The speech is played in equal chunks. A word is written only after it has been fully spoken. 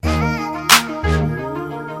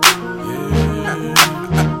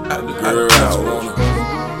the girl out.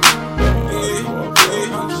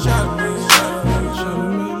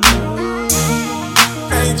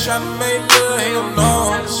 I ain't tryna make love, hell no,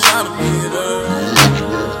 I'm just tryna be there.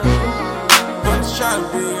 I'm just tryna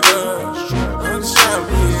be there. I'm just tryna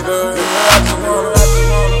be there.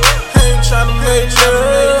 I ain't tryna make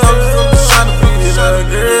love, I'm just tryna be there.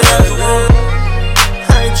 Girl,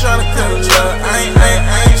 I ain't tryna cut love, I ain't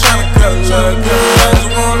tryna cut love. Girl, I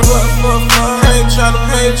ain't tryna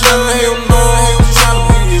make love, hell no, I'm just tryna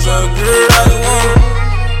be there. Girl,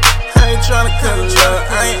 I ain't tryna cut love,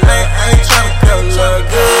 I ain't tryna cut love.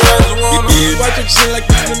 Watch your chin like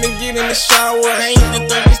you finna get in the shower. I ain't the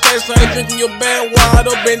 30 stats, so I ain't drinking your bad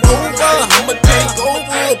water. Bend over, I'ma take over.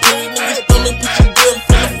 Put it in your stomach, put your good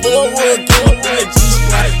feeling forward. Get up in the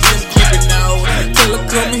G-spot, just keep it now. Tell her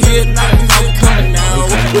come here, now you know I'm coming now.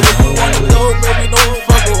 Whatever you wanna know, baby, don't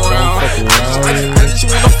fuck around. I just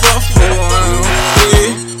wanna fuck around.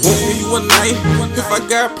 Yeah, won't be you a night if I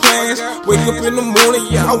got plans. Wake up in the morning,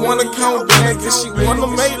 yeah, I wanna count down. Guess she wanna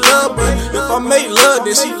make love, but if I make love,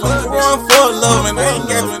 then she fuck around for love. And I ain't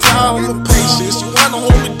got the time or patience. She wanna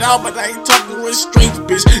hold me down, but I ain't talking with strength,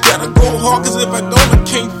 bitch. Gotta go hard, cause if I don't, I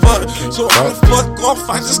can't fuck. So I'ma fuck off,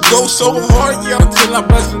 I just go so hard, yeah, until I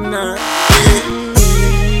bust a nut. I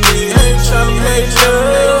ain't tryna make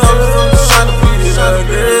love, I'm just tryna be love,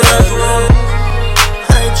 girl.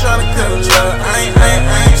 I ain't tryna cut love, I ain't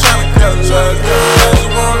tryna cut love, girl.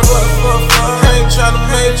 I ain't tryna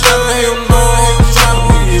make love, hell no, I'm just tryna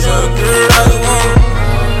be love, girl.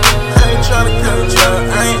 I ain't tryna cut love,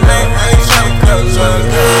 I ain't tryna cut love,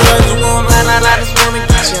 girl. I just wanna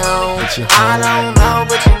get you on. I don't know,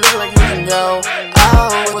 but you look like you can go.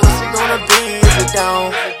 Oh, what's it gonna be if it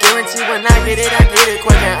don't? Guarantee when I get it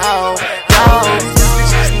quick and oh.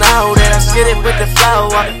 Just know that I shit it with the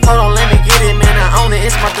flow. Hold on, let me get it, man, I own it,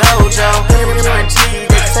 it's my dojo. Guarantee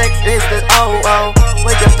the text is the oh.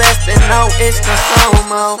 With the best and no, it's the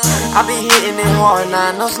slow-mo. I be hitting it hard,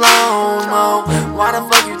 not no slow-mo. Why the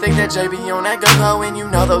fuck you think that JB on that go-go? And you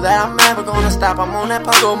know though that I'm never gonna stop. I'm on that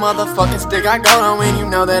pogo motherfucking stick. I go though, and you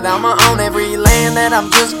know that I'ma own every land that I'm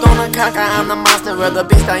just gonna conquer. I'm the monster of the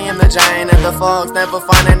beast, I am the giant of the fogs. Never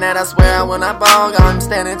finding that, I swear when I bog. I'm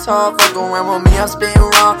standing tall, fuck around with me, I'm spitting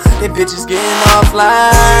raw. Them bitches getting off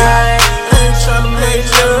like